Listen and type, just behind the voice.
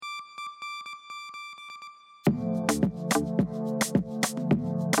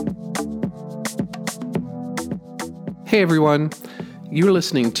Hey everyone, you're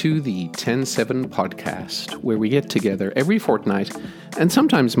listening to the TEN7 podcast, where we get together every fortnight, and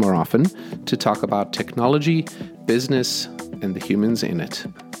sometimes more often, to talk about technology, business, and the humans in it.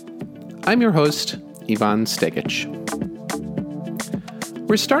 I'm your host, Ivan Stegic.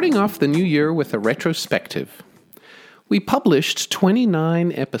 We're starting off the new year with a retrospective. We published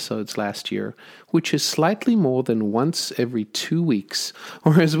 29 episodes last year, which is slightly more than once every 2 weeks,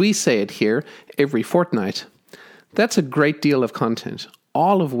 or as we say it here, every fortnight. That's a great deal of content,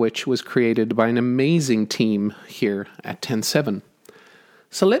 all of which was created by an amazing team here at TEN7.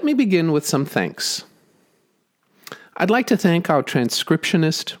 So let me begin with some thanks. I'd like to thank our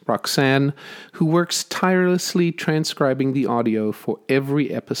transcriptionist, Roxanne, who works tirelessly transcribing the audio for every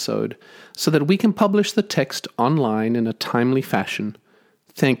episode so that we can publish the text online in a timely fashion.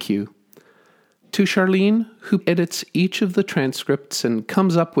 Thank you. To Charlene, who edits each of the transcripts and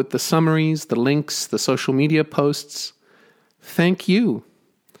comes up with the summaries, the links, the social media posts. Thank you.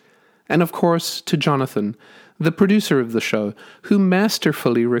 And of course, to Jonathan, the producer of the show, who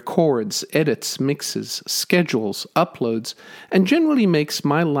masterfully records, edits, mixes, schedules, uploads, and generally makes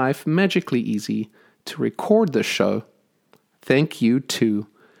my life magically easy to record the show. Thank you too.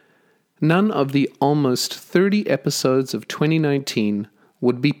 None of the almost 30 episodes of 2019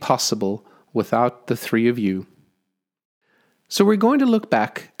 would be possible without the three of you. So we're going to look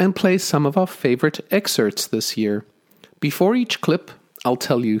back and play some of our favorite excerpts this year. Before each clip, I'll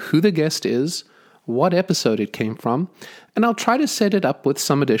tell you who the guest is, what episode it came from, and I'll try to set it up with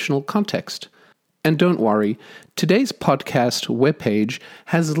some additional context. And don't worry, today's podcast webpage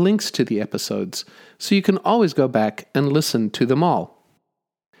has links to the episodes, so you can always go back and listen to them all.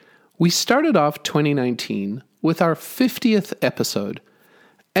 We started off 2019 with our 50th episode,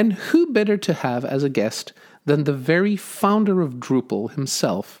 and who better to have as a guest than the very founder of Drupal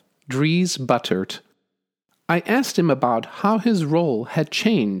himself, Dries Buttert. I asked him about how his role had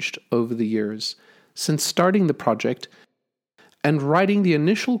changed over the years since starting the project and writing the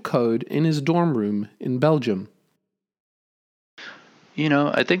initial code in his dorm room in Belgium.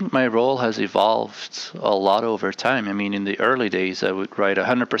 I think my role has evolved a lot over time. In the early days, I would write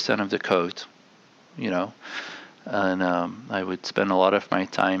 100% of the code, and I would spend a lot of my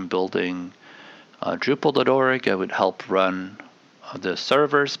time building Drupal.org. I would help run the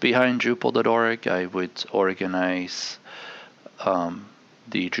servers behind Drupal.org. I would organize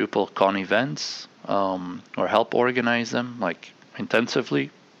the DrupalCon events or help organize them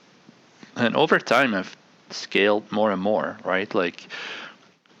intensively. And over time, I've scaled more and more, right?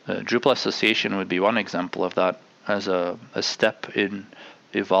 Drupal Association would be one example of that as a step in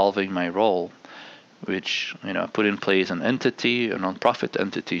evolving my role, which put in place an entity, a nonprofit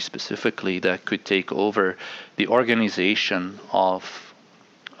entity specifically, that could take over the organization of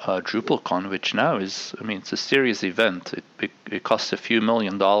DrupalCon, which now is, it's a serious event. It costs a few $1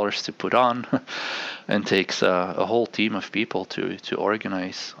 million to put on and takes a whole team of people to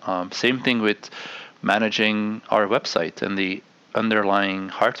organize. Same thing with managing our website and the underlying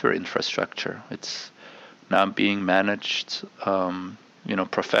hardware infrastructure. It's now being managed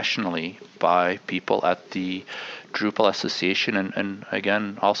professionally by people at the Drupal Association and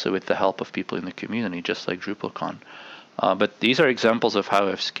again, also with the help of people in the community, just like DrupalCon. But these are examples of how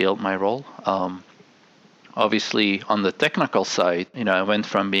I've scaled my role. Obviously, on the technical side, I went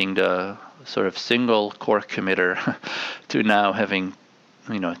from being the sort of single core committer to now having,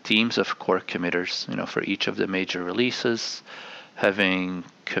 teams of core committers, for each of the major releases, having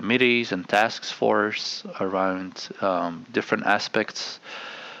committees and task force around different aspects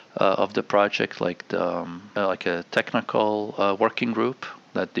of the project, like a technical working group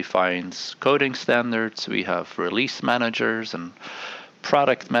that defines coding standards. We have release managers and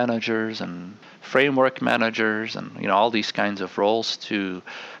product managers and framework managers and all these kinds of roles, to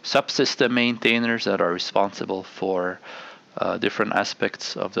subsystem maintainers that are responsible for different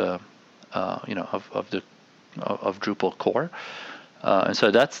aspects of the of Drupal core. And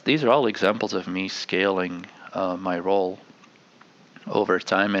so these are all examples of me scaling my role over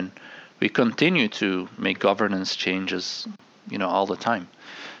time, and we continue to make governance changes, all the time,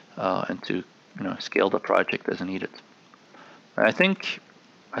 and to scale the project as needed. I think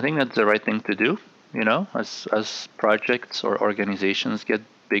that's the right thing to do. As projects or organizations get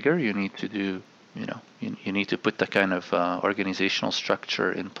bigger, you need to do, you need to put the kind of organizational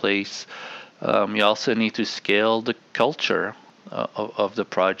structure in place. You also need to scale the culture of the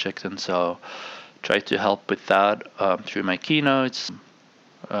project, and so try to help with that through my keynotes.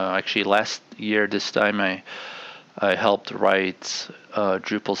 Actually, last year this time I helped write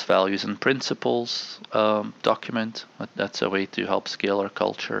Drupal's values and principles document. That's a way to help scale our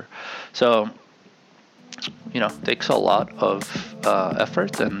culture. So takes a lot of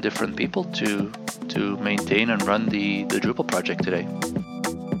effort and different people to maintain and run the Drupal project today.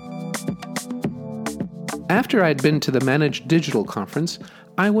 After I'd been to the Managed Digital conference,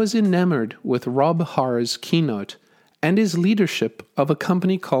 I was enamored with Rob Haar's keynote and his leadership of a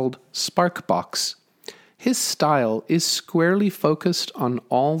company called Sparkbox. His style is squarely focused on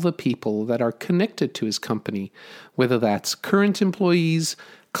all the people that are connected to his company, whether that's current employees,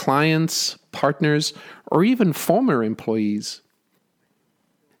 clients, partners, or even former employees.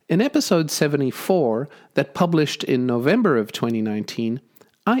 In episode 74, that published in November of 2019,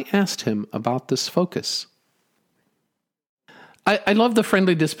 I asked him about this focus. I love the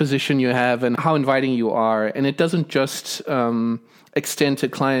friendly disposition you have and how inviting you are, and it doesn't just extend to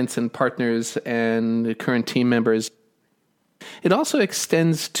clients and partners and current team members. It also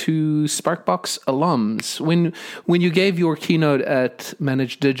extends to Sparkbox alums. When you gave your keynote at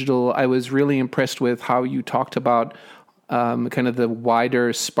Managed Digital, I was really impressed with how you talked about kind of the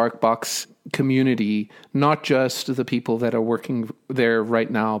wider Sparkbox community, not just the people that are working there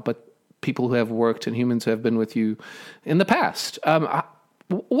right now, but people who have worked and humans who have been with you in the past.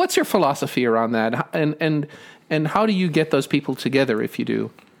 What's your philosophy around that? And how do you get those people together if you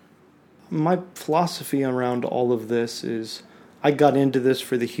do? My philosophy around all of this is I got into this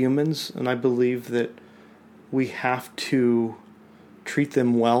for the humans, and I believe that we have to treat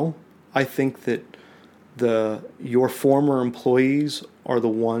them well. I think that your former employees are the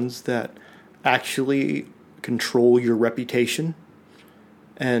ones that actually control your reputation.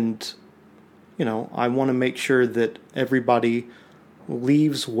 And, I want to make sure that everybody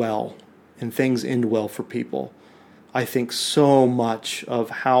leaves well and things end well for people. I think so much of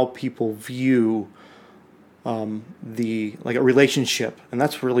how people view a relationship, and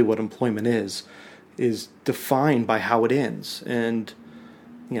that's really what employment is defined by how it ends. And,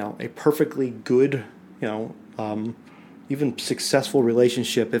 a perfectly good, even successful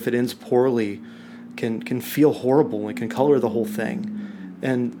relationship, if it ends poorly, can feel horrible and can color the whole thing.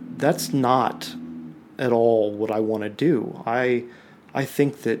 And that's not at all what I want to do. I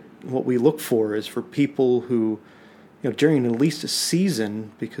think that what we look for is for people who, during at least a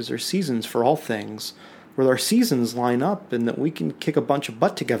season, because there's seasons for all things, where our seasons line up and that we can kick a bunch of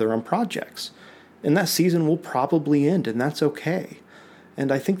butt together on projects. And that season will probably end, and that's okay.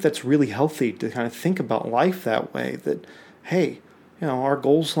 And I think that's really healthy to kind of think about life that way, that, hey, our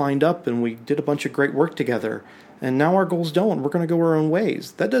goals lined up and we did a bunch of great work together, and now our goals don't. We're going to go our own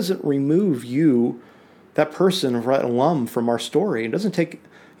ways. That doesn't remove you, that person or that alum, from our story. It doesn't take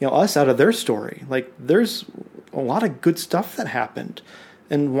us out of their story. Like, there's a lot of good stuff that happened.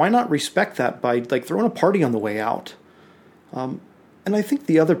 And why not respect that by throwing a party on the way out? And I think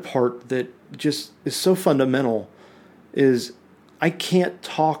the other part that just is so fundamental is I can't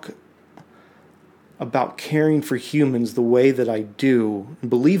talk about caring for humans the way that I do and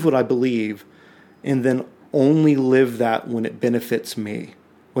believe what I believe, and then only live that when it benefits me,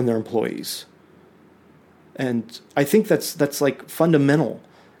 when they're employees. And I think that's fundamental.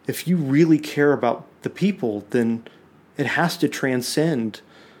 If you really care about the people, then it has to transcend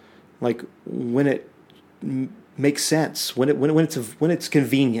when it makes sense, when it's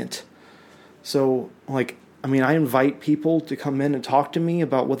convenient. So I invite people to come in and talk to me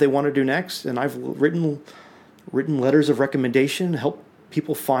about what they want to do next, and I've written letters of recommendation to help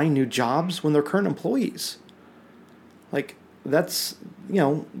people find new jobs when they're current employees. That's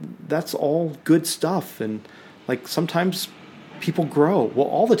all good stuff. And sometimes people grow. Well,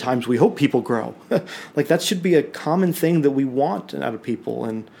 all the times we hope people grow. That should be a common thing that we want out of people.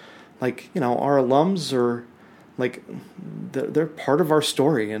 And our alums are they're part of our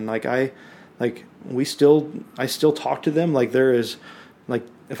story. And I still talk to them. There is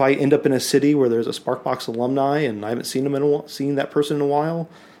if I end up in a city where there's a Sparkbox alumni and I haven't seen that person in a while,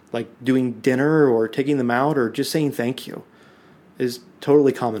 doing dinner or taking them out or just saying thank you is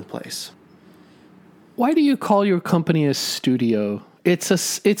totally commonplace. Why do you call your company a studio? It's a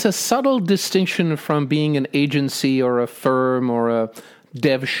subtle distinction from being an agency or a firm or a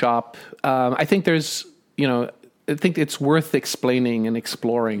dev shop. I think I think it's worth explaining and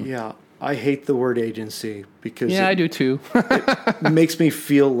exploring. Yeah, I hate the word agency because I do too. It makes me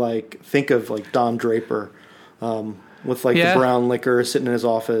think of Don Draper with the brown liquor sitting in his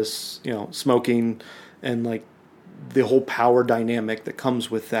office, smoking, and the whole power dynamic that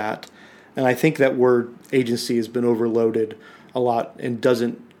comes with that. And I think that word agency has been overloaded a lot and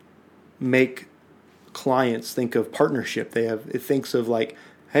doesn't make clients think of partnership. It thinks of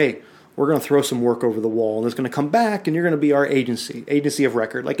hey, we're going to throw some work over the wall and it's going to come back and you're going to be our agency of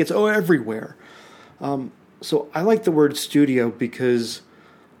record. It's everywhere. So I like the word studio because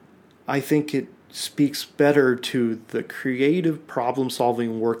I think speaks better to the creative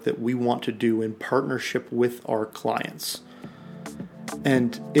problem-solving work that we want to do in partnership with our clients.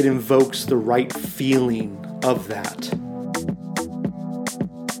 And it invokes the right feeling of that.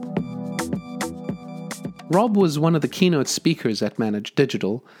 Rob was one of the keynote speakers at Manage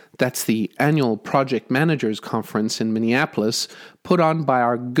Digital. That's the annual Project Managers Conference in Minneapolis, put on by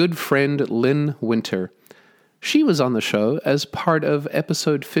our good friend Lynn Winter. She was on the show as part of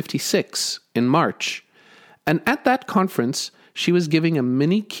episode 56 in March. And at that conference, she was giving a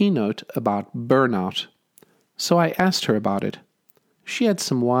mini keynote about burnout. So I asked her about it. She had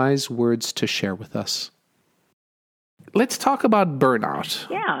some wise words to share with us. Let's talk about burnout.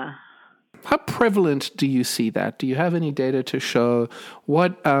 Yeah. How prevalent do you see that? Do you have any data to show?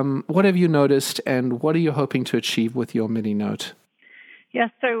 What have you noticed, and what are you hoping to achieve with your mini note? Yeah,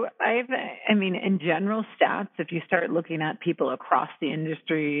 so in general stats, if you start looking at people across the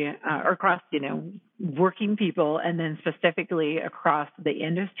industry or across, working people, and then specifically across the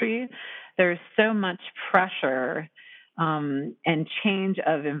industry, there's so much pressure and change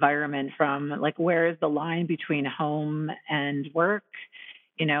of environment from where is the line between home and work,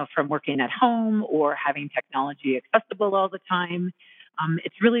 from working at home or having technology accessible all the time.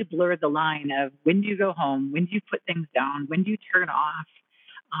 It's really blurred the line of when do you go home, when do you put things down, when do you turn off,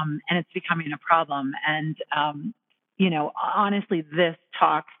 and it's becoming a problem. And, honestly, this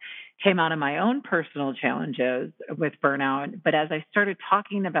talk came out of my own personal challenges with burnout. But as I started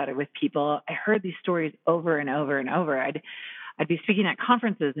talking about it with people, I heard these stories over and over and over. I'd be speaking at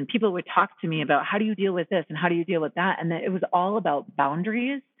conferences and people would talk to me about how do you deal with this and how do you deal with that? And it was all about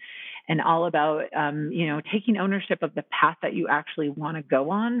boundaries and all about, taking ownership of the path that you actually want to go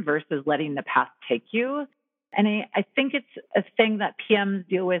on versus letting the path take you. And I think it's a thing that PMs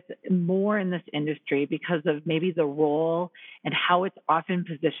deal with more in this industry because of maybe the role and how it's often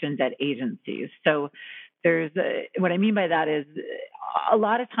positioned at agencies. So what I mean by that is a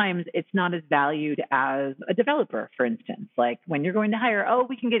lot of times it's not as valued as a developer, for instance. Like when you're going to hire,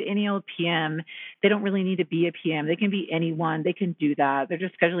 we can get any old PM. They don't really need to be a PM. They can be anyone. They can do that. They're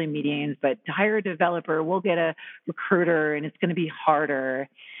just scheduling meetings. But to hire a developer, we'll get a recruiter and it's going to be harder.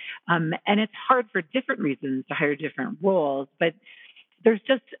 And it's hard for different reasons to hire different roles. But there's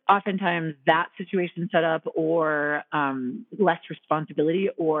just oftentimes that situation set up or less responsibility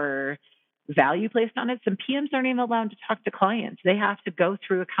or value placed on it. Some PMs aren't even allowed to talk to clients. They have to go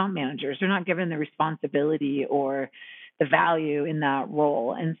through account managers. They're not given the responsibility or the value in that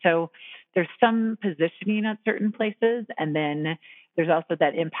role. And so there's some positioning at certain places. And then there's also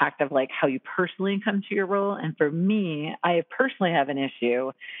that impact of how you personally come to your role. And for me, I personally have an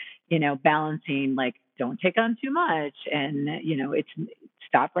issue, balancing don't take on too much and, it's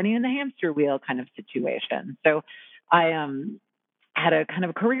stop running in the hamster wheel kind of situation. So I had a kind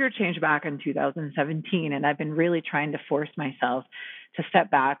of career change back in 2017, and I've been really trying to force myself to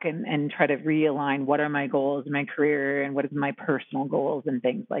step back and try to realign what are my goals in my career and what is my personal goals and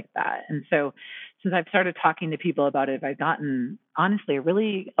things like that. And so since I've started talking to people about it, I've gotten, honestly,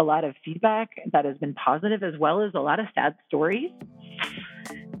 really a lot of feedback that has been positive as well as a lot of sad stories.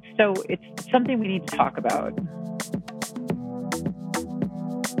 So it's something we need to talk about.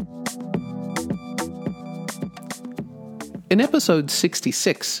 In episode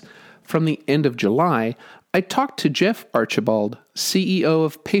 66, from the end of July, I talked to Jeff Archibald, CEO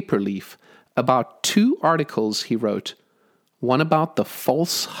of Paperleaf, about 2 articles he wrote, one about the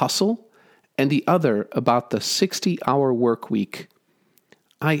false hustle and the other about the 60-hour work week.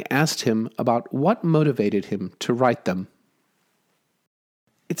 I asked him about what motivated him to write them.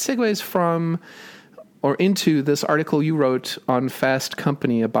 It segues from or into this article you wrote on Fast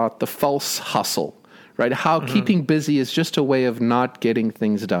Company about the false hustle. Right? How keeping busy is just a way of not getting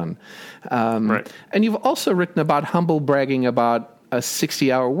things done. Right. And you've also written about humble bragging about a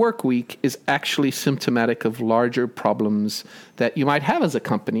 60-hour work week is actually symptomatic of larger problems that you might have as a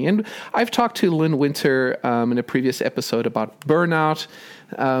company. And I've talked to Lynn Winter in a previous episode about burnout,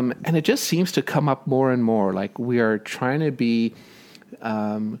 and it just seems to come up more and more. We are trying to be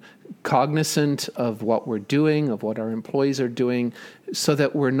cognizant of what we're doing, of what our employees are doing, so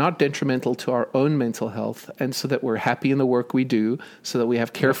that we're not detrimental to our own mental health, and so that we're happy in the work we do, so that we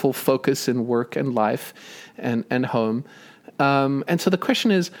have careful focus in work and life and home. And so the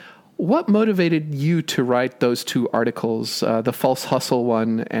question is, what motivated you to write those 2 articles, the false hustle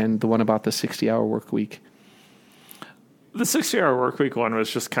one and the one about the 60-hour work week? The 60-hour work week one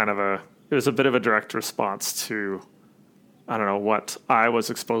was just it was a bit of a direct response to, I don't know, what I was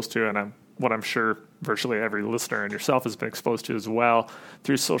exposed to, and what I'm sure virtually every listener and yourself has been exposed to as well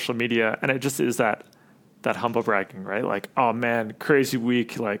through social media. And it just is that humble bragging, right? Oh man, crazy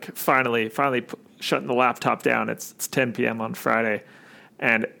week. Finally shutting the laptop down. It's 10 p.m. on Friday,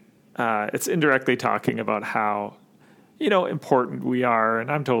 and it's indirectly talking about how, important we are,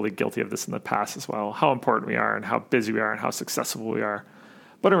 and I'm totally guilty of this in the past as well, how important we are and how busy we are and how successful we are.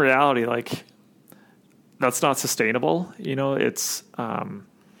 But in reality, like, that's not sustainable. It's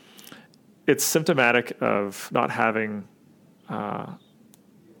symptomatic of not having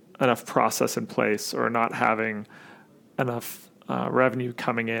enough process in place, or not having enough revenue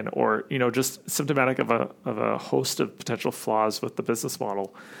coming in, or just symptomatic of a host of potential flaws with the business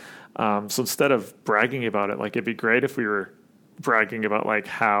model. So instead of bragging about it, like, it'd be great if we were bragging about like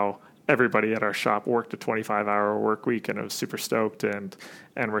how everybody at our shop worked a 25-hour work week and I was super stoked, and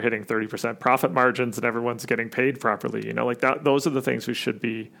we're hitting 30% profit margins and everyone's getting paid properly. Like that. Those are the things we should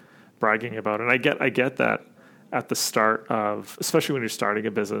be bragging about. And I get that at the start of, especially when you're starting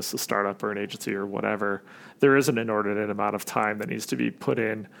a business, a startup or an agency or whatever, there is an inordinate amount of time that needs to be put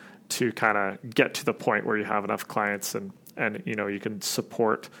in to kind of get to the point where you have enough clients and you can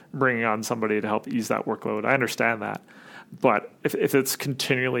support bringing on somebody to help ease that workload. I understand that. But if it's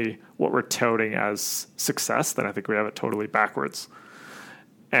continually what we're touting as success, then I think we have it totally backwards.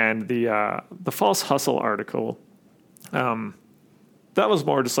 And the false hustle article, that was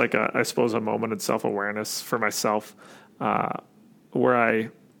more just like I suppose a moment of self-awareness for myself,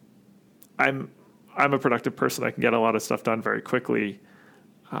 where I'm a productive person. I can get a lot of stuff done very quickly,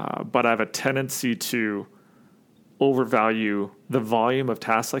 but I have a tendency to overvalue the volume of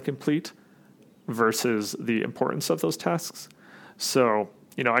tasks I complete versus the importance of those tasks. So,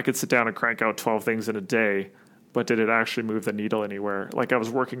 I could sit down and crank out 12 things in a day, but did it actually move the needle anywhere? Like, I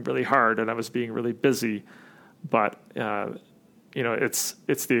was working really hard and I was being really busy, but,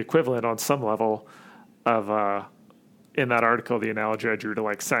 it's the equivalent on some level of, in that article, the analogy I drew to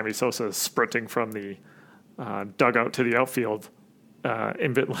like Sammy Sosa sprinting from the dugout to the outfield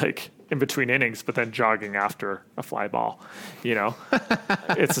in between innings, but then jogging after a fly ball.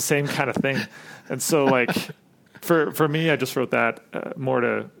 It's the same kind of thing. And so, like, for me, I just wrote that more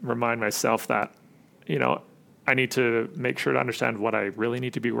to remind myself that, I need to make sure to understand what I really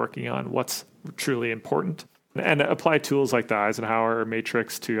need to be working on, what's truly important, and apply tools like the Eisenhower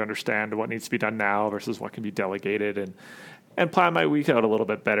matrix to understand what needs to be done now versus what can be delegated, and plan my week out a little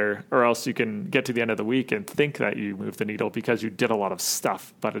bit better, or else you can get to the end of the week and think that you moved the needle because you did a lot of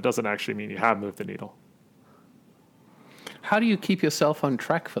stuff, but it doesn't actually mean you have moved the needle. How do you keep yourself on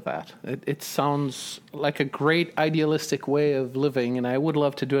track for that? It sounds like a great idealistic way of living, and I would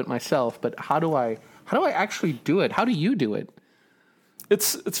love to do it myself, but how do I actually do it? How do you do it?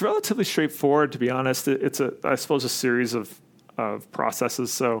 It's relatively straightforward, to be honest. It's I suppose a series of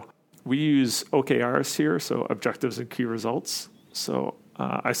processes. So we use OKRs here, so objectives and key results. So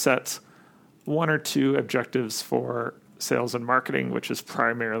I set 1 or 2 objectives for sales and marketing, which is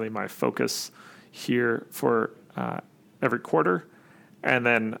primarily my focus here for every quarter. And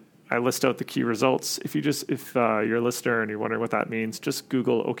then I list out the key results. If you're a listener and you're wondering what that means, just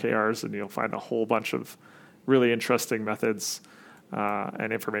Google OKRs and you'll find a whole bunch of really interesting methods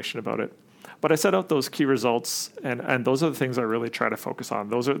and information about it. But I set out those key results, and those are the things I really try to focus on.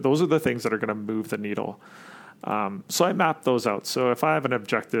 Those are the things that are going to move the needle. So I map those out. So if I have an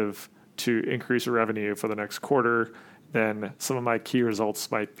objective to increase revenue for the next quarter, then some of my key results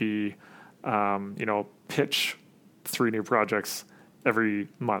might be, pitch 3 new projects every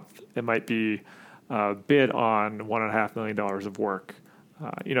month. It might be bid on $1.5 million of work.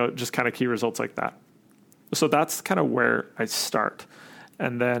 Just kind of key results like that. So that's kind of where I start.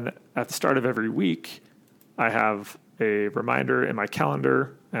 And then at the start of every week, I have a reminder in my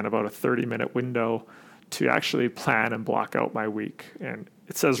calendar and about a 30-minute window to actually plan and block out my week. And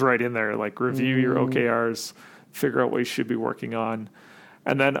it says right in there, like, review your OKRs, figure out what you should be working on.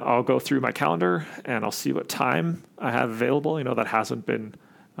 And then I'll go through my calendar and I'll see what time I have available, that hasn't been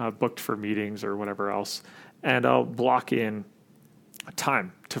booked for meetings or whatever else. And I'll block in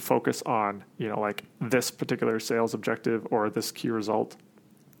time to focus on, like this particular sales objective or this key result,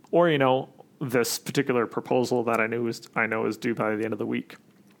 or, this particular proposal that I know is due by the end of the week.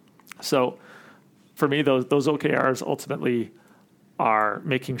 So for me, those OKRs ultimately are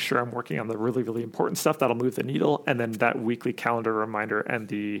making sure I'm working on the really, really important stuff that'll move the needle. And then that weekly calendar reminder and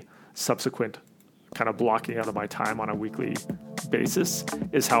the subsequent kind of blocking out of my time on a weekly basis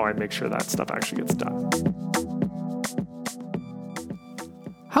is how I make sure that stuff actually gets done.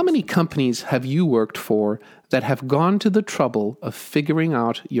 How many companies have you worked for that have gone to the trouble of figuring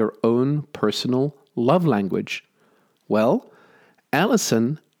out your own personal love language? Well,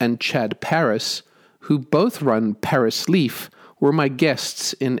 Allison and Chad Paris, who both run Paris Leaf, were my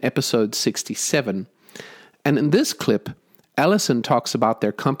guests in episode 67. And in this clip, Allison talks about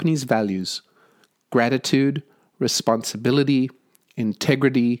their company's values: gratitude, responsibility,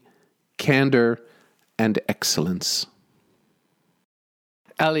 integrity, candor, and excellence.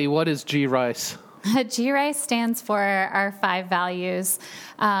 Ali, what is GRICE? GRICE stands for our 5 values.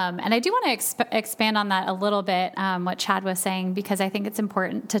 And I do want to expand on that a little bit, what Chad was saying, because I think it's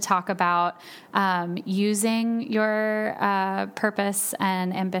important to talk about using your purpose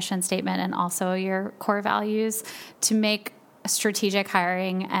and ambition statement and also your core values to make strategic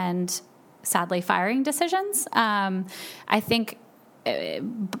hiring and, sadly, firing decisions. I think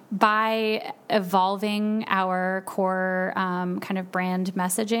by evolving our core kind of brand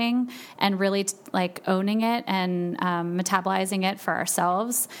messaging and really owning it and metabolizing it for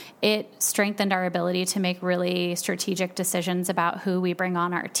ourselves, it strengthened our ability to make really strategic decisions about who we bring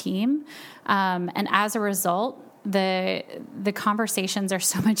on our team. And as a result, the conversations are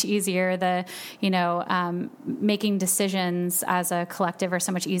so much easier. Making decisions as a collective are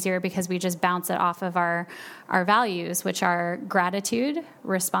so much easier because we just bounce it off of our values, which are gratitude,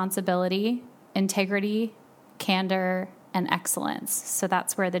 responsibility, integrity, candor, and excellence. So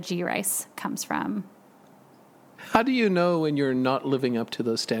that's where the GRICE comes from. How do you know when you're not living up to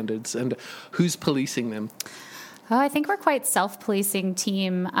those standards, and who's policing them? Oh, I think we're quite self-policing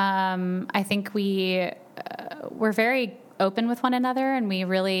team. I think we're very open with one another, and we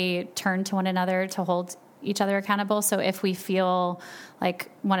really turn to one another to hold each other accountable. So if we feel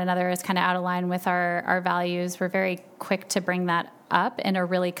like one another is kind of out of line with our values, we're very quick to bring that up in a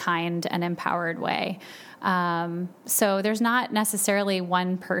really kind and empowered way. So there's not necessarily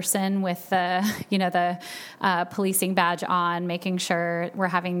one person with the policing badge on, making sure we're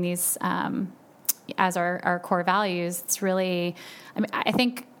having these as our core values. It's really, I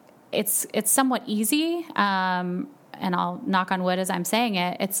think it's somewhat easy, and I'll knock on wood as I'm saying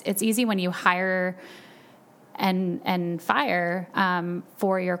it. It's easy when you hire and fire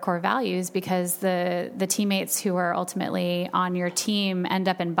for your core values, because the teammates who are ultimately on your team end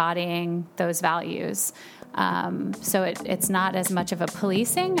up embodying those values. So it's not as much of a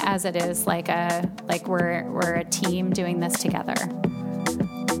policing as it is like we're a team doing this together.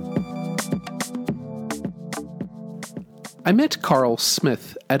 I met Carl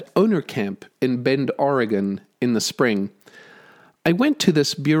Smith at Owner Camp in Bend, Oregon in the spring. I went to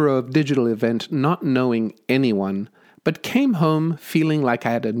this Bureau of Digital event not knowing anyone, but came home feeling like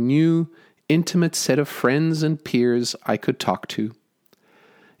I had a new, intimate set of friends and peers I could talk to.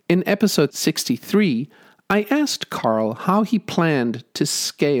 In episode 63, I asked Carl how he planned to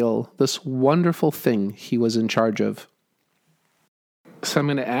scale this wonderful thing he was in charge of. So I'm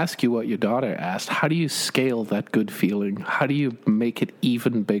going to ask you what your daughter asked. How do you scale that good feeling? How do you make it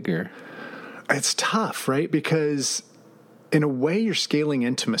even bigger? It's tough, right? Because in a way, you're scaling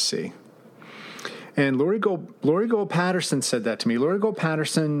intimacy. And Lori Gold Patterson said that to me. Lori Gold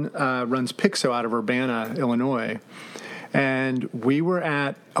Patterson runs Pixo out of Urbana, Illinois. And we were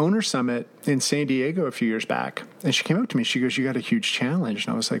at Owner Summit in San Diego a few years back. And she came up to me. She goes, "You got a huge challenge."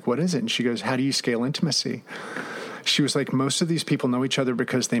 And I was like, "What is it?" And she goes, "How do you scale intimacy?" She was like, "Most of these people know each other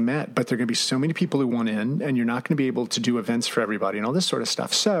because they met, but there are going to be so many people who want in, and you're not going to be able to do events for everybody and all this sort of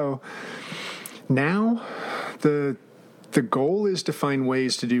stuff." So now the goal is to find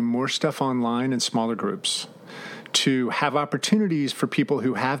ways to do more stuff online in smaller groups, to have opportunities for people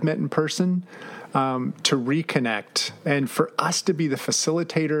who have met in person to reconnect, and for us to be the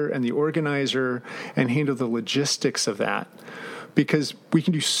facilitator and the organizer and handle the logistics of that. Because we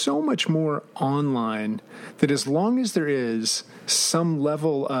can do so much more online that as long as there is some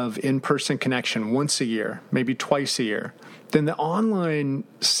level of in-person connection once a year, maybe twice a year, then the online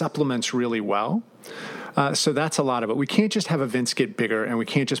supplements really well. So that's a lot of it. We can't just have events get bigger, and we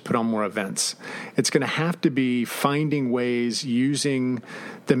can't just put on more events. It's going to have to be finding ways, using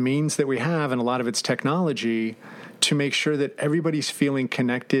the means that we have, and a lot of it's technology, to make sure that everybody's feeling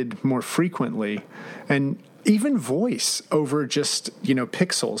connected more frequently. And even voice over just,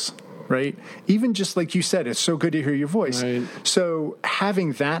 pixels, right? Even just like you said, it's so good to hear your voice. Right. So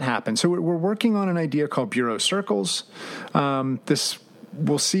having that happen. So we're working on an idea called Bureau Circles.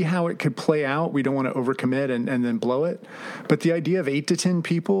 We'll see how it could play out. We don't want to overcommit and then blow it. But the idea of 8 to 10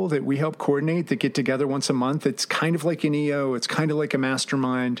 people that we help coordinate that get together once a month, it's kind of like an EO. It's kind of like a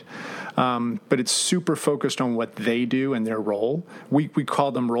mastermind. But it's super focused on what they do and their role. We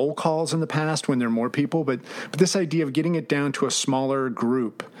call them roll calls in the past when there are more people. But this idea of getting it down to a smaller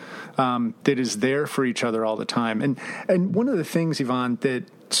group that is there for each other all the time. And one of the things, Yvonne, that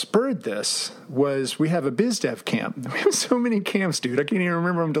spurred this was we have a BizDev camp. We have so many camps, dude. I can't even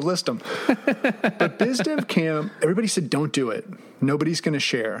remember them to list them. But BizDev camp, everybody said, don't do it. Nobody's going to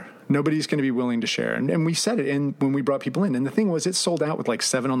share. Nobody's going to be willing to share. And we said it when we brought people in. And the thing was, it sold out with like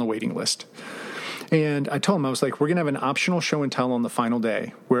 7 on the waiting list. And I told them, I was like, we're going to have an optional show and tell on the final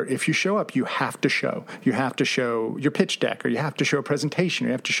day where if you show up, you have to show. You have to show your pitch deck, or you have to show a presentation, or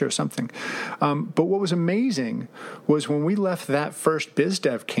you have to show something. But what was amazing was when we left that first biz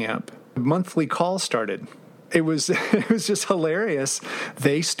dev camp, monthly calls started. It was just hilarious.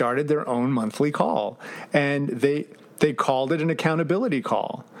 They started their own monthly call, and they called it an accountability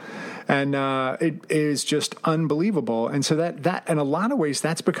call. And it is just unbelievable. And so that in a lot of ways,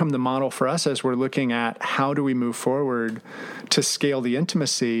 that's become the model for us as we're looking at how do we move forward to scale the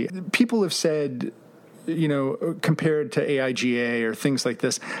intimacy. People have said, compared to AIGA or things like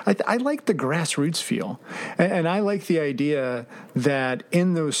this, I like the grassroots feel. And I like the idea that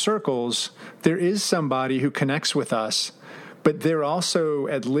in those circles, there is somebody who connects with us, but they're also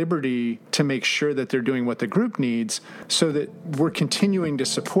at liberty to make sure that they're doing what the group needs so that we're continuing to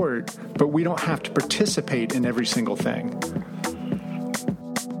support, but we don't have to participate in every single thing.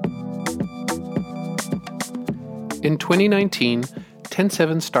 In 2019,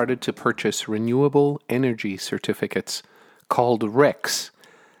 TEN7 started to purchase renewable energy certificates called RECs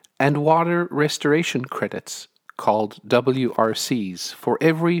and water restoration credits called WRCs for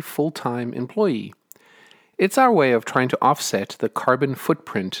every full-time employee. It's our way of trying to offset the carbon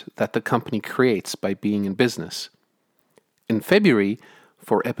footprint that the company creates by being in business. In February,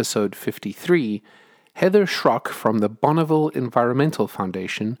 for episode 53, Heather Schrock from the Bonneville Environmental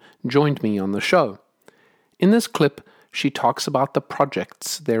Foundation joined me on the show. In this clip, she talks about the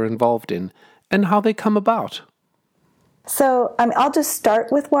projects they're involved in and how they come about. So I'll just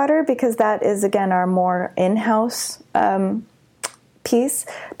start with water because that is, again, our more in-house piece,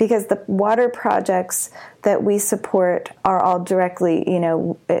 because the water projects that we support are all directly,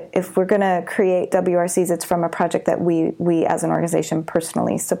 if we're going to create WRCs, it's from a project that we as an organization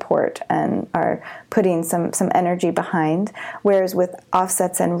personally support and are putting some energy behind. Whereas with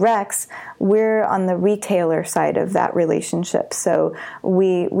offsets and recs, we're on the retailer side of that relationship. So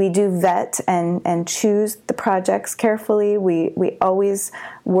we do vet and choose the projects carefully. We always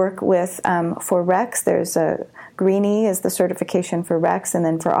work with, for recs, there's a Greenie is the certification for recs, and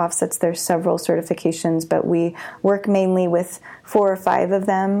then for offsets there's several certifications, but we work mainly with 4 or 5 of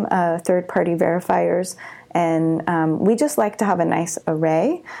them, third-party verifiers, and we just like to have a nice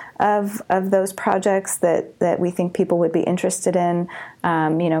array of those projects that we think people would be interested in.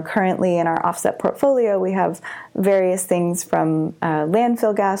 Currently in our offset portfolio, we have various things from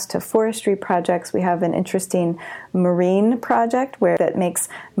landfill gas to forestry projects. We have an interesting marine project that makes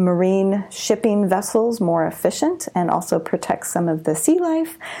marine shipping vessels more efficient and also protects some of the sea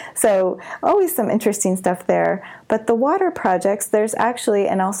life. So always some interesting stuff there. But the water projects, there's actually,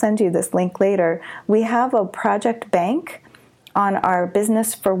 and I'll send you this link later, we have a project bank on our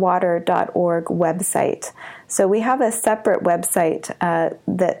businessforwater.org website. So we have a separate website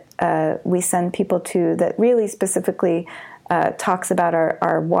that we send people to that really specifically talks about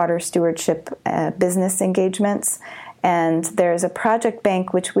our water stewardship business engagements. And there's a project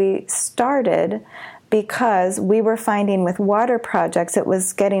bank which we started because we were finding with water projects it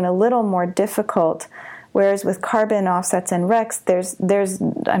was getting a little more difficult. Whereas with carbon offsets and recs, there's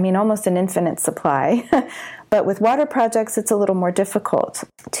almost an infinite supply. But with water projects, it's a little more difficult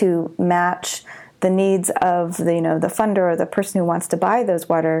to match the needs of the funder or the person who wants to buy those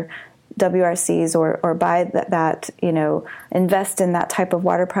water WRCs or buy that invest in that type of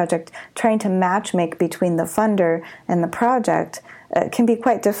water project. Trying to matchmake between the funder and the project can be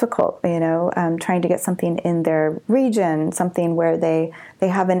quite difficult, trying to get something in their region, something where they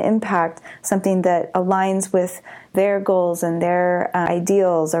have an impact, something that aligns with their goals and their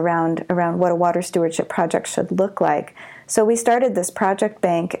ideals around what a water stewardship project should look like. So we started this project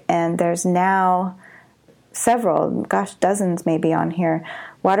bank, and there's now several, dozens maybe on here,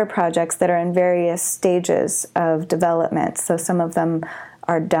 water projects that are in various stages of development. So some of them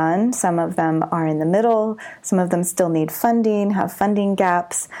are done, some of them are in the middle, some of them still need funding, have funding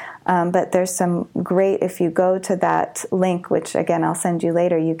gaps, but there's some great, if you go to that link, which again I'll send you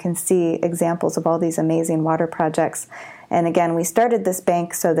later, you can see examples of all these amazing water projects. And again, we started this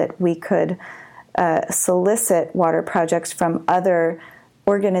bank so that we could solicit water projects from other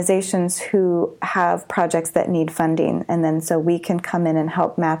organizations who have projects that need funding, and then so we can come in and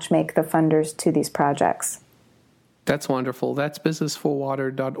help matchmake the funders to these projects. That's wonderful. That's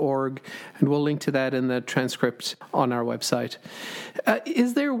businessforwater.org, and we'll link to that in the transcript on our website.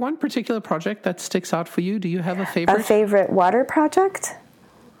 Is there one particular project that sticks out for you? Do you have a favorite? A favorite water project?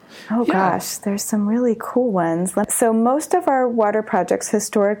 Oh gosh, there's some really cool ones. So most of our water projects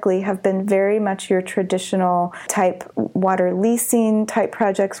historically have been very much your traditional type water leasing type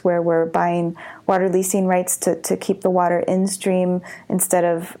projects where we're buying water leasing rights to keep the water in stream instead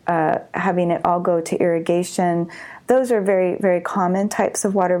of having it all go to irrigation. Those are very, very common types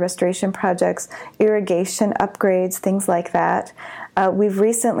of water restoration projects, irrigation upgrades, things like that. We've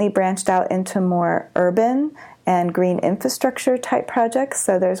recently branched out into more urban and green infrastructure type projects.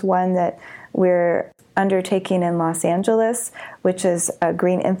 So there's one that we're undertaking in Los Angeles, which is a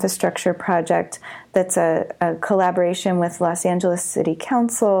green infrastructure project that's a collaboration with Los Angeles City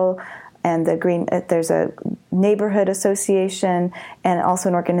Council and there's a neighborhood association and also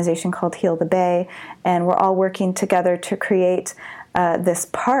an organization called Heal the Bay. And we're all working together to create this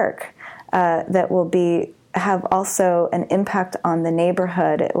park that will have also an impact on the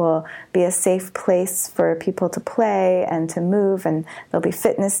neighborhood. It will be a safe place for people to play and to move, and there'll be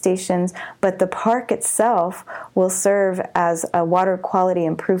fitness stations. But the park itself will serve as a water quality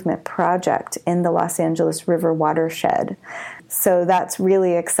improvement project in the Los Angeles River watershed. So that's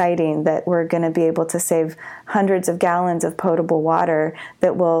really exciting that we're going to be able to save hundreds of gallons of potable water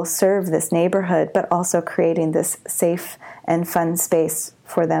that will serve this neighborhood, but also creating this safe and fun space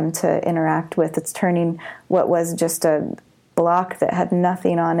for them to interact with. It's turning what was just a block that had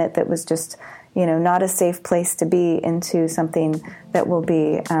nothing on it, that was just, not a safe place to be, into something that will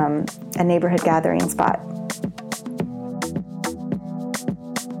be a neighborhood gathering spot.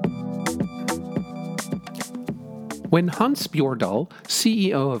 When Hans Bjordal,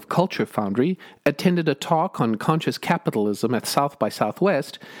 CEO of Culture Foundry, attended a talk on conscious capitalism at South by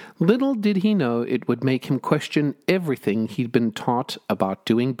Southwest, little did he know it would make him question everything he'd been taught about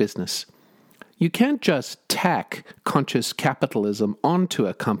doing business. You can't just tack conscious capitalism onto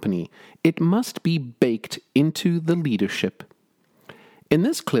a company. It must be baked into the leadership. In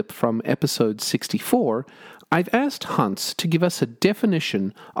this clip from episode 64, I've asked Hans to give us a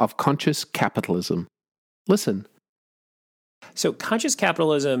definition of conscious capitalism. Listen. So conscious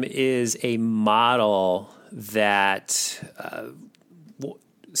capitalism is a model that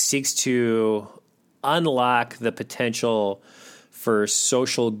seeks to unlock the potential for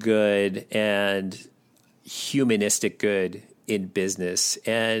social good and humanistic good in business,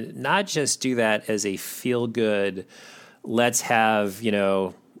 and not just do that as a feel-good, let's have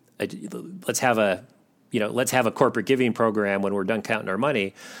a corporate giving program when we're done counting our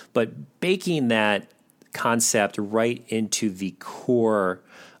money, but baking that concept right into the core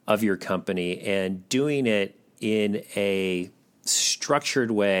of your company and doing it in a structured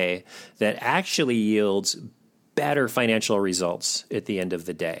way that actually yields better financial results at the end of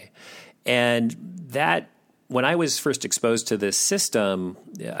the day. And that, when I was first exposed to this system,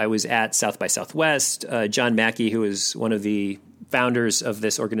 I was at South by Southwest. John Mackey, who is one of the founders of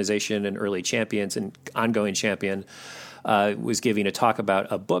this organization and early champions and ongoing champion, was giving a talk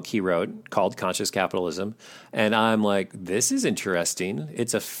about a book he wrote called Conscious Capitalism. And I'm like, this is interesting.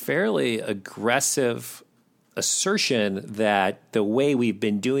 It's a fairly aggressive assertion that the way we've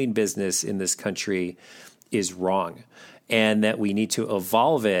been doing business in this country is wrong, and that we need to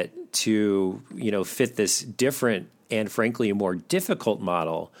evolve it to, fit this different and frankly a more difficult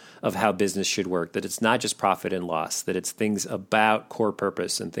model of how business should work, that it's not just profit and loss, that it's things about core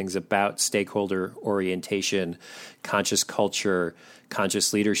purpose and things about stakeholder orientation, conscious culture,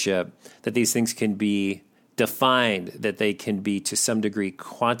 conscious leadership, that these things can be defined, that they can be to some degree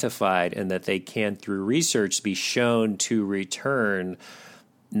quantified, and that they can, through research, be shown to return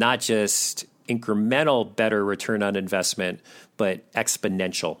not just incremental better return on investment, but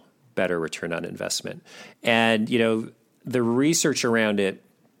exponential better return on investment. And, the research around it,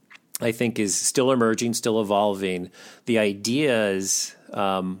 I think, is still emerging, still evolving. The ideas,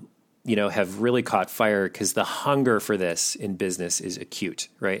 have really caught fire because the hunger for this in business is acute,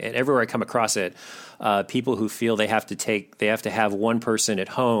 right? And everywhere I come across it, people who feel they have to have one person at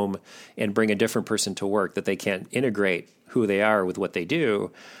home and bring a different person to work, that they can't integrate who they are with what they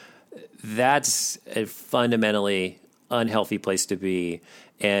do. That's a fundamentally unhealthy place to be,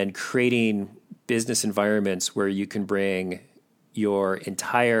 and creating business environments where you can bring your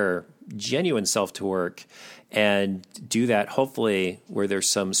entire genuine self to work and do that, hopefully, where there's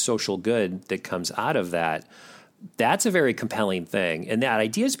some social good that comes out of that. That's a very compelling thing. And that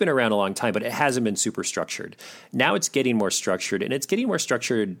idea has been around a long time, but it hasn't been super structured. Now it's getting more structured, and it's getting more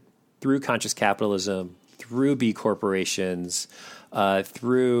structured through conscious capitalism, through B corporations,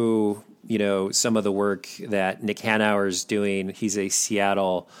 through some of the work that Nick Hanauer's doing. He's a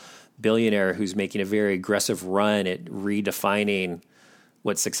Seattle billionaire who's making a very aggressive run at redefining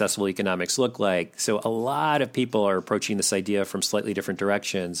what successful economics look like. So a lot of people are approaching this idea from slightly different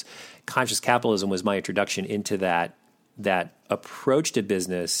directions. Conscious capitalism was my introduction into that approach to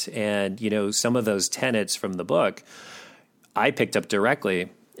business. And, some of those tenets from the book, I picked up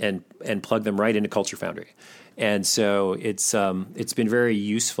directly and plugged them right into Culture Foundry. And so it's been very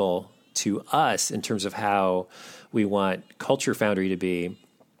useful to us in terms of how we want Culture Foundry to be.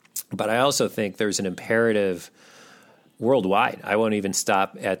 But I also think there's an imperative worldwide. I won't even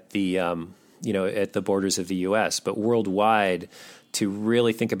stop at the at the borders of the U.S., but worldwide, to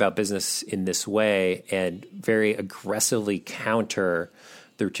really think about business in this way and very aggressively counter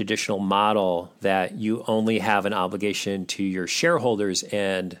the traditional model that you only have an obligation to your shareholders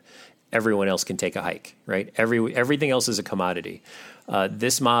and everyone else can take a hike, right? Everything else is a commodity.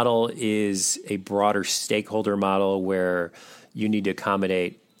 This model is a broader stakeholder model where you need to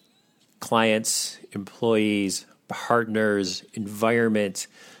accommodate clients, employees, partners, environment,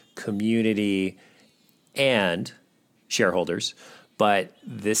 community, and shareholders. But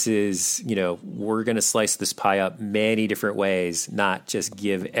this is, we're going to slice this pie up many different ways, not just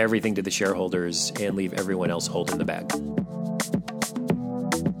give everything to the shareholders and leave everyone else holding the bag.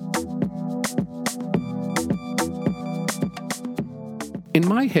 In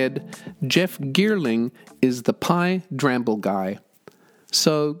my head, Jeff Geerling is the pie dramble guy.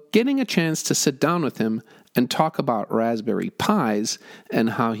 So getting a chance to sit down with him and talk about Raspberry Pis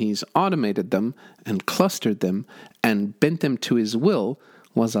and how he's automated them and clustered them and bent them to his will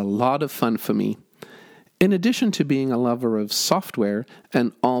was a lot of fun for me. In addition to being a lover of software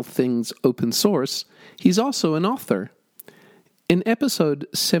and all things open source, he's also an author. In episode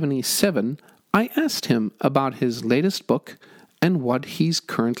 77, I asked him about his latest book and what he's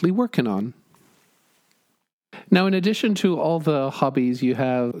currently working on. Now, in addition to all the hobbies you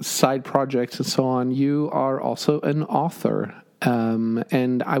have, side projects and so on, you are also an author.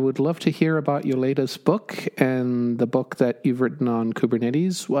 And I would love to hear about your latest book and the book that you've written on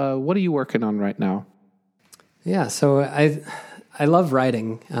Kubernetes. What are you working on right now? Yeah, so I love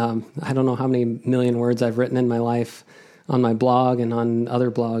writing. I don't know how many million words I've written in my life on my blog and on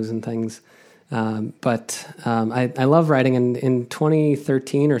other blogs and things. But I love writing. And in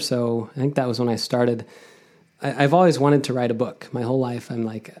 2013 or so, I think that was when I started. I've always wanted to write a book. My whole life, I'm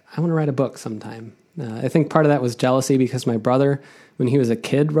like, I want to write a book sometime. I think part of that was jealousy because my brother, when he was a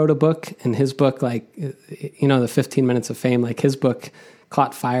kid, wrote a book, and his book, the 15 Minutes of Fame, his book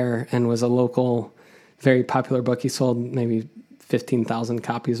caught fire and was a local, very popular book. He sold maybe 15,000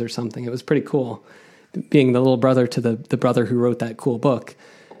 copies or something. It was pretty cool, being the little brother to the brother who wrote that cool book.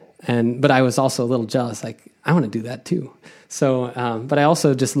 But I was also a little jealous, I want to do that too. So, but I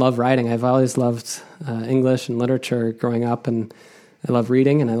also just love writing. I've always loved English and literature growing up, and I love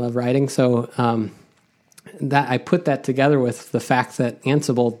reading and I love writing. So that I put that together with the fact that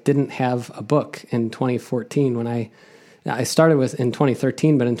Ansible didn't have a book in 2014 when I started with in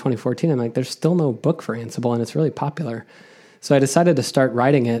 2013, but in 2014 I'm like, there's still no book for Ansible, and it's really popular. So I decided to start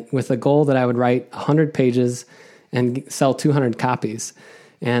writing it with a goal that I would write 100 pages and sell 200 copies.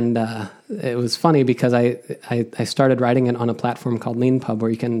 And it was funny because I started writing it on a platform called LeanPub, where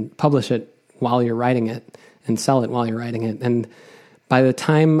you can publish it while you're writing it and sell it while you're writing it. And by the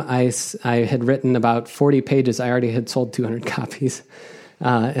time I had written about 40 pages, I already had sold 200 copies.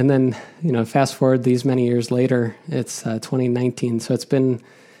 And then, fast forward these many years later, it's 2019. So it's been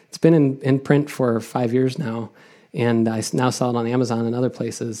in print for 5 years now. And I now sell it on Amazon and other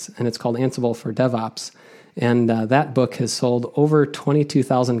places. And it's called Ansible for DevOps. And that book has sold over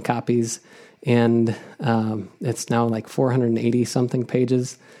 22,000 copies, and it's now 480-something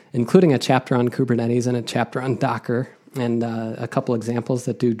pages, including a chapter on Kubernetes and a chapter on Docker, and a couple examples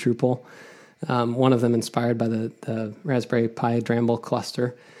that do Drupal, one of them inspired by the Raspberry Pi Dramble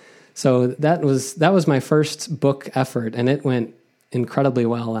cluster. So that was my first book effort, and it went incredibly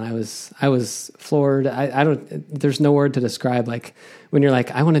well, and I was floored. There's no word to describe when you're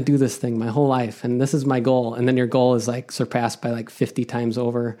I want to do this thing my whole life, and this is my goal, and then your goal is surpassed by 50 times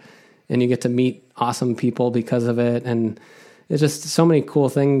over, and you get to meet awesome people because of it, and it's just so many cool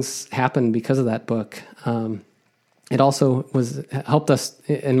things happen because of that book. It also helped us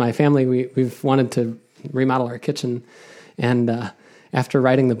in my family. We've wanted to remodel our kitchen, and after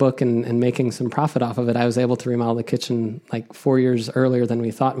writing the book and making some profit off of it, I was able to remodel the kitchen 4 years earlier than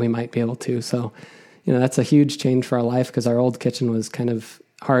we thought we might be able to. So, that's a huge change for our life, because our old kitchen was kind of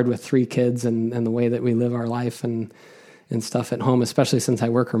hard with 3 kids and the way that we live our life and stuff at home, especially since I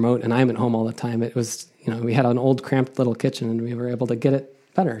work remote and I'm at home all the time. It was, we had an old cramped little kitchen, and we were able to get it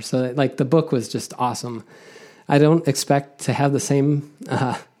better. So the book was just awesome. I don't expect to have the same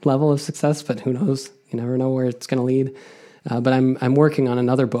level of success, but who knows? You never know where it's going to lead. But I'm working on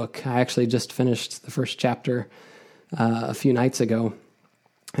another book. I actually just finished the first chapter a few nights ago,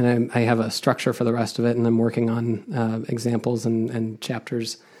 and I have a structure for the rest of it, and I'm working on examples and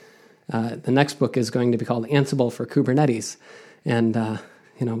chapters. The next book is going to be called Ansible for Kubernetes, and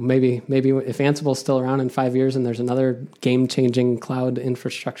maybe if Ansible's still around in 5 years and there's another game-changing cloud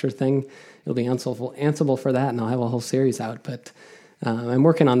infrastructure thing, it'll be Ansible for that, and I'll have a whole series out. But I'm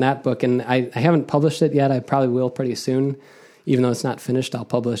working on that book, and I haven't published it yet. I probably will pretty soon. Even though it's not finished, I'll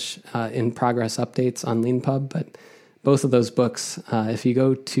publish in progress updates on LeanPub. But both of those books, if you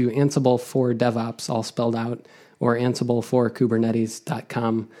go to Ansible for DevOps, all spelled out, or Ansible for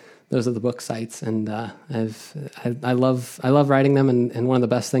Kubernetes.com, those are the book sites. And I love writing them. And one of the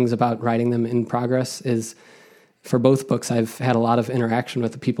best things about writing them in progress is for both books, I've had a lot of interaction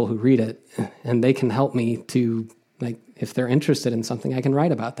with the people who read it, and they can help me to, like, if they're interested in something, I can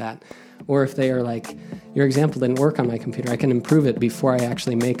write about that. Or if they are like, your example didn't work on my computer, I can improve it before I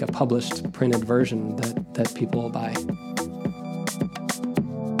actually make a published printed version that people will buy.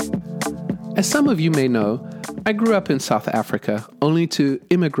 As some of you may know, I grew up in South Africa only to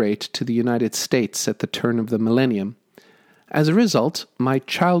immigrate to the United States at the turn of the millennium. As a result, my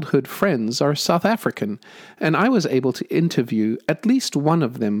childhood friends are South African, and I was able to interview at least one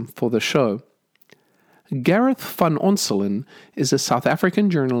of them for the show. Gareth van Onselen is a South African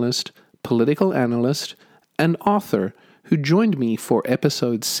journalist, political analyst, and author who joined me for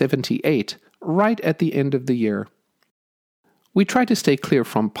episode 78, right at the end of the year. We try to stay clear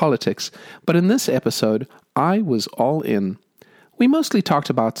from politics, but in this episode, I was all in. We mostly talked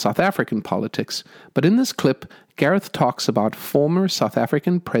about South African politics, but in this clip, Gareth talks about former South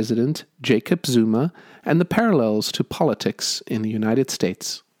African President Jacob Zuma and the parallels to politics in the United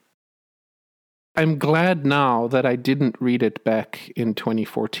States. I'm glad now that I didn't read it back in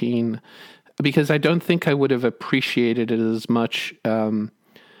 2014, because I don't think I would have appreciated it as much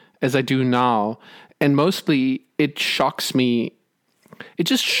as I do now. And mostly it shocks me. It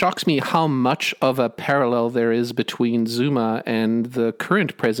just shocks me how much of a parallel there is between Zuma and the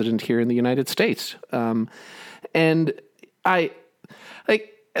current president here in the United States. And at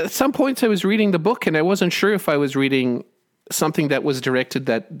some points I was reading the book and I wasn't sure if I was reading something that was directed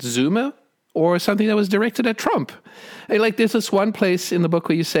at Zuma or something that was directed at Trump. And there's this one place in the book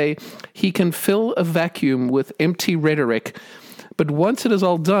where you say, he can fill a vacuum with empty rhetoric, but once it is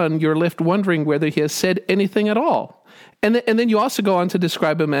all done, you're left wondering whether he has said anything at all. And then you also go on to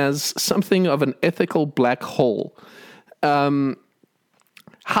describe him as something of an ethical black hole. How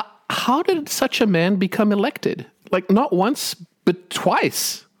did such a man become elected? Not once, but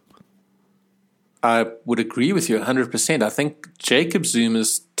twice. I would agree with you 100%. I think Jacob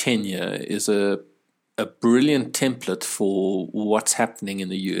Zuma's tenure is a brilliant template for what's happening in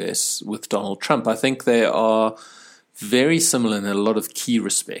the US with Donald Trump. I think they are very similar in a lot of key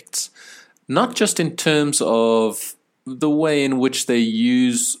respects, not just in terms of the way in which they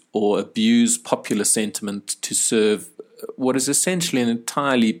use or abuse popular sentiment to serve what is essentially an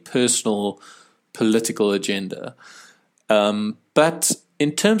entirely personal political agenda, but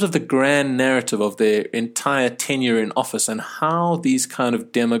in terms of the grand narrative of their entire tenure in office and how these kind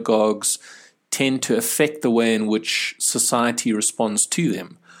of demagogues tend to affect the way in which society responds to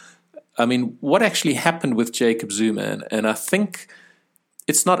them. I mean, what actually happened with Jacob Zuma, and I think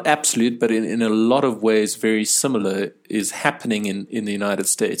it's not absolute, but in a lot of ways very similar, is happening in the United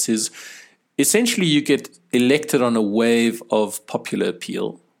States, is essentially you get elected on a wave of popular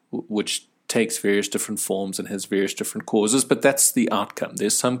appeal, which takes various different forms and has various different causes, but that's the outcome.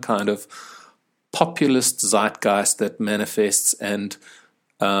 There's some kind of populist zeitgeist that manifests, and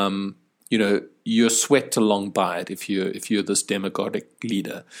you're swept along by it if you're this demagogic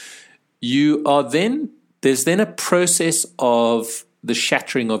leader. There's then a process of the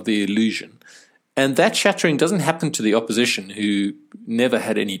shattering of the illusion. And that shattering doesn't happen to the opposition, who never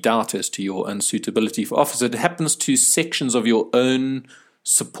had any doubt as to your unsuitability for office. It happens to sections of your own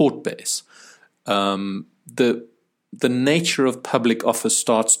support base. The nature of public office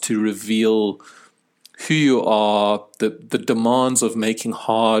starts to reveal who you are, the demands of making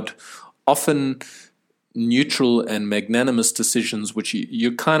hard, often neutral and magnanimous decisions, which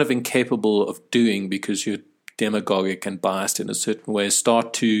you're kind of incapable of doing because you're demagogic and biased in a certain way,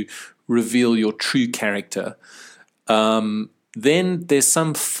 start to reveal your true character. Then there's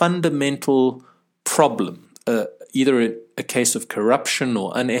some fundamental problem, either a case of corruption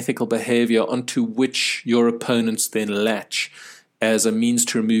or unethical behavior, onto which your opponents then latch as a means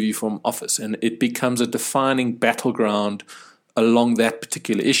to remove you from office. And it becomes a defining battleground along that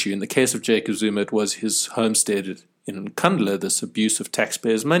particular issue. In the case of Jacob Zuma, it was his homestead in Kundla, this abuse of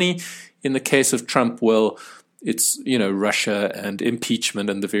taxpayers' money. In the case of Trump, well, It's, Russia and impeachment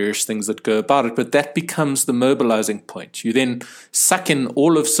and the various things that go about it. But that becomes the mobilizing point. You then suck in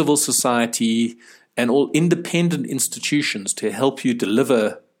all of civil society and all independent institutions to help you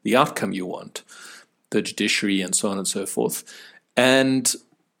deliver the outcome you want, the judiciary and so on and so forth. And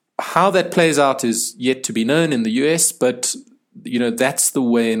how that plays out is yet to be known in the US, but that's the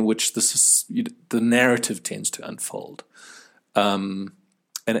way in which the narrative tends to unfold. And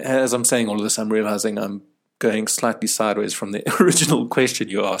as I'm saying all of this, I'm realizing I'm going slightly sideways from the original question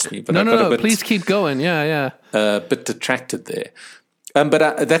you asked me. But no, please keep going. Yeah. A bit detracted there.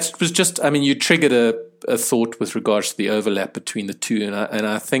 But that was just, you triggered a thought with regards to the overlap between the two. And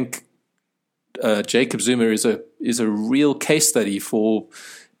I think Jacob Zuma is a real case study for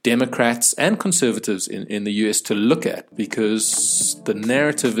Democrats and conservatives in the US to look at, because the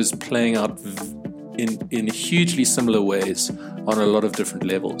narrative is playing out in hugely similar ways on a lot of different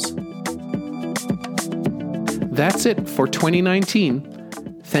levels. That's it for 2019.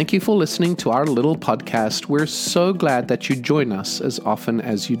 Thank you for listening to our little podcast. We're so glad that you join us as often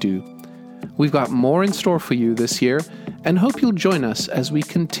as you do. We've got more in store for you this year, and hope you'll join us as we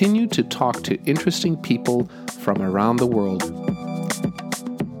continue to talk to interesting people from around the world.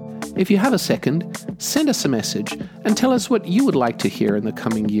 If you have a second, send us a message and tell us what you would like to hear in the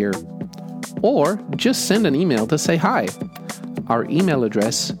coming year. Or just send an email to say hi. Our email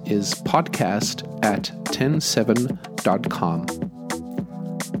address is podcast@ten7.com.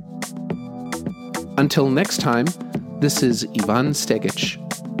 Until next time, this is Ivan Stegic.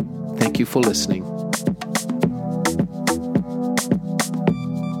 Thank you for listening.